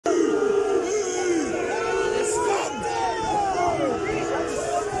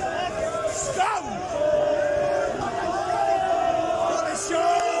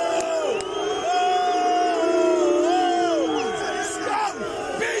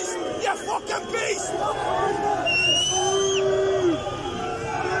fucking beast!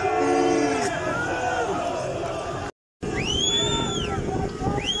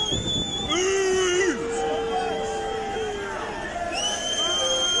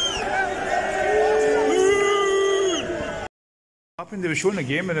 They were showing the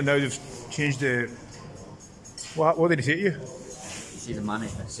game and then now they've changed the... What did he say to you? You see the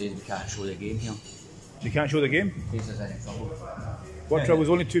management says we can't show the game here. You can't show the game? In case there's any trouble. What trouble? There's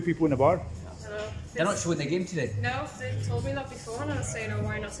only 2 people in the bar? They're not showing the game today? No, they told me that before and I was saying, oh,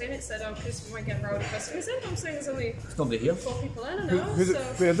 why not saying it? Said, oh, because we might get rowdy customers in. I'm saying there's only nobody here. 4 people in, I know.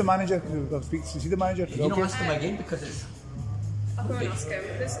 Where's the manager? I'll speak to see the manager. You don't ask him again because it's... I'll go and ask him.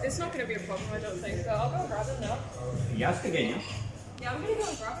 It's not going to be a problem, I don't think, but I'll go and grab him now. You ask again, yeah? Yeah, I'm going to go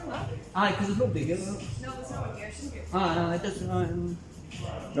and grab him now. Aye, because there's nobody here. No, there's no one here, shouldn't be. No, it doesn't...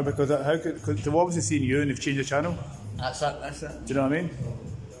 No, because how could... Because they've obviously seen you and they've changed the channel. That's it, that's it. Do you know what I mean?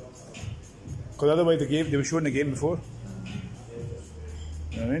 Because otherwise they were showing the game before.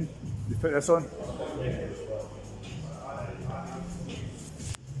 You know what I mean? They put this on.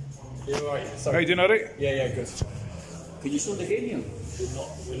 You alright? Sorry. How you doing, alright? Yeah, good. Could you show the game here?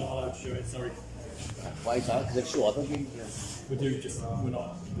 We're not allowed to show it, sorry. Why is that? Because they've shown other games here. We do, just we're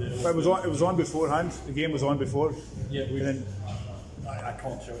not. But it was on beforehand. The game was on before. Yeah, I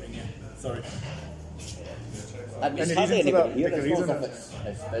can't show it in here. Sorry. There's hardly anybody here. There's no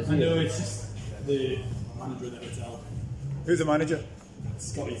it's busy. I know, it's just the manager of the hotel. Who's the manager?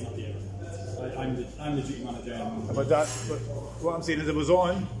 Scotty's not here. I'm the duty manager. But what I'm saying is it was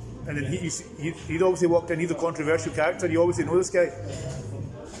on, and then he'd obviously walked in. He's a controversial character. You obviously know this guy.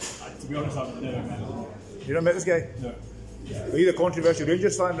 To be honest, I've never met him. You never met this guy? No. But he's a controversial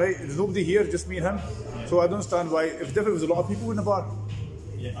Rangers fan, right? There's nobody here, just me and him. Yeah. So I don't understand why. If there was a lot of people in the bar.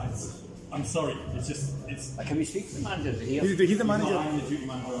 Yeah, I'm sorry. It's just Can we speak to the manager here? He's the manager. I'm the duty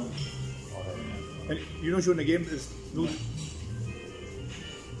manager. And you know, showing the game is no.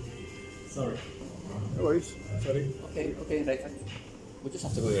 Sorry. No worries. Sorry. Okay, right. We'll just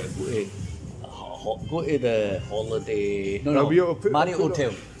have to go to the holiday. No, Marriott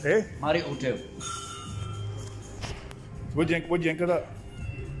Hotel. Eh? Marriott Hotel. What do you think of that?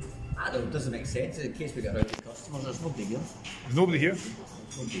 I don't. It doesn't make sense in case we get rowdy customers. There's nobody here. There's nobody here.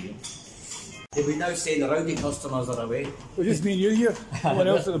 Nobody here. Did we now say the rowdy customers are away? Well, just me and you here. No one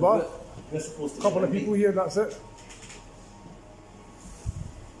else at the bar. We're supposed to. A couple of people here. That's it.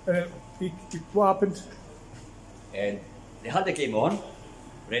 And then what happened? And they had the game on,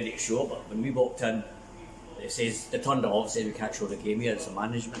 ready to show, but when we walked in, they turned it off, said we can't show the game here. It's the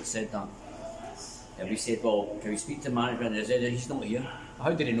management said that. And we said, well, can we speak to management? And they said, he's not here.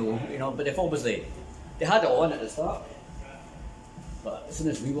 How did he know? You know, but they've obviously, they had it on at the start. But as soon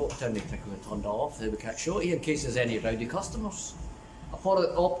as we walked in, they quickly turned it off. They said, we can't show it here in case there's any rowdy customers.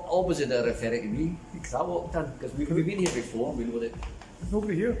 Obviously they're referring to me, because I walked in, because we've been here before, we know that. There's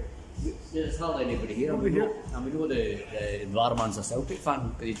nobody here. There's hardly anybody here. Nobody here. And we know the environment's a Celtic fan,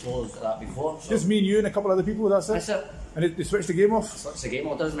 because he told us that before. So. Just me and you and a couple other people, that's it. That's it. And they switched the game off. Switched the game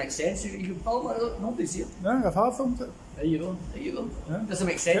off, doesn't make sense. You can film it, nobody's here. No, I've half filmed it. There you go, there you go. Yeah. Doesn't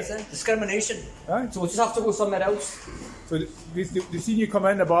make sense, Yeah. Discrimination. Aye. So we'll just have to go somewhere else. So they seen you come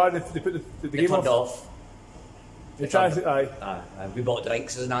in the bar, they put the They game turned off. They tried to, Aye. We bought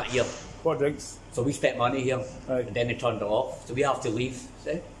drinks, isn't that here? What drinks? So we spent money here, Aye. and then they turned it off. So we have to leave.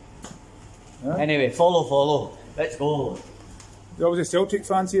 See? Yeah. Anyway, follow. Let's go. They're obviously Celtic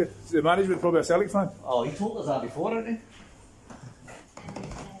fans here. The management's probably a Celtic fan. Oh, he told us that before, didn't he?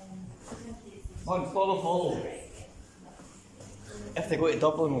 Come on, follow. If they go to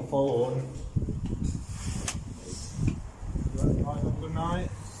Dublin, we'll follow on. Good night.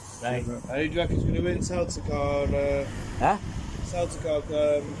 Right. How do you reckon it's going to win? Celtic or Huh? Celtic or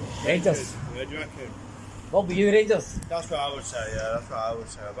Rangers. What do you reckon? What were you, Rangers? That's what I would say. Yeah, that's what I would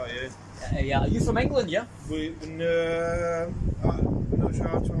say. How about you? Yeah. Are you from England? Yeah. We're not sure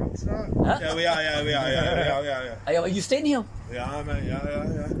how to answer that. Huh? Yeah, we are. Are you staying here? We are, mate.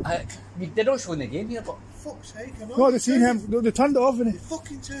 Yeah. They're not showing the game here, but Fuck's sake, come on. No, they seen him. No, they turned it off, and They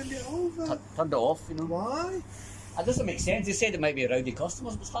fucking turned it over. turned it off. You know. Why? That doesn't make sense. They said it might be rowdy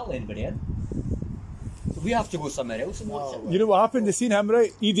customers, but there's hardly anybody in. So we have to go somewhere else and watch it. you know what happened? They seen him,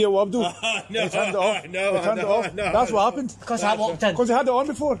 right? Abdul. No, They turned it off. no, They turned it off. no. That's what happened. Because I walked in. Because they had it on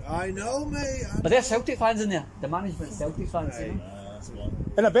before. I know, mate. But there's Celtic fans in there. The management's Celtic fans. You know? That's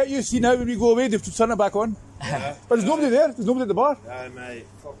one. And I bet you see now when we go away, they've turned it back on. Yeah. But there's nobody there. There's nobody at the bar. Yeah, mate.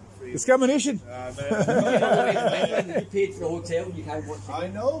 Fucking free. Discrimination. Mate. You paid for the hotel and you can't watch it. I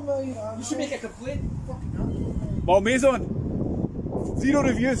know, mate. You should make a complaint. Fucking hell. Well, Maison. 0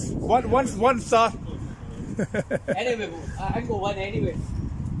 reviews. One star. Anyway, I can go one anyway.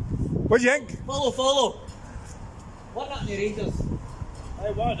 What do you think? Follow. What happened to Rangers?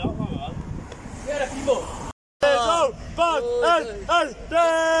 Hey, why not, man? Where are people?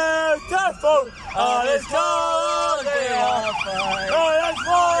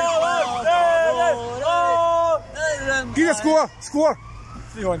 Give a score.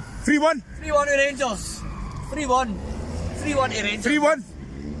 3-1. 3-1. 3-1 to Rangers. 3-1. 3-1 to Rangers. 3-1.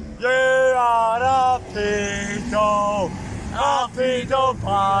 You are a pedo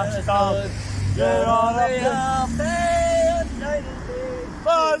pasta. You are a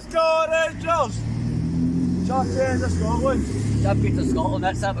Let's go Rangers! Champions of Scotland. Champions of Scotland,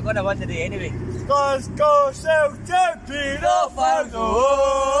 that's it. We're going to win today anyway. Let's go Celtic, pedo fans!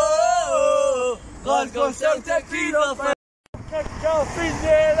 Let's go Celtic, pedo fans! Kick your feet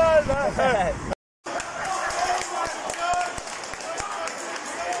in.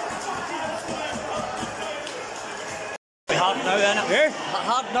 Hard now, innit? Yeah?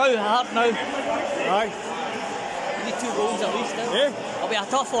 Hard now. Aye. We need 2 goals at least now. Yeah? It'll be a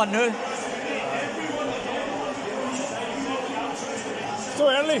tough one now. Still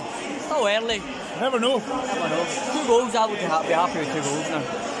early. Still early. Never know. Never know. 2 goals, I would be happy with 2 goals now.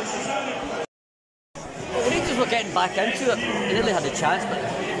 Well, the Rangers were getting back into it. They nearly had a chance, but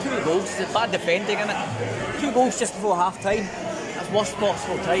 2 goals. It's bad defending, innit? 2 goals just before half time. That's worst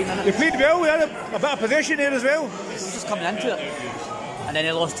possible time, innit? They played well. We had a bit of possession there as well. Just coming into it. And then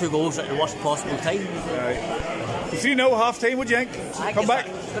they lost 2 goals at the worst possible time. Aye. 3-0 half time, what do you think? Come back?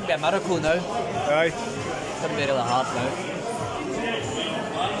 It's going to be a miracle now. Aye. It's going to be really hard now.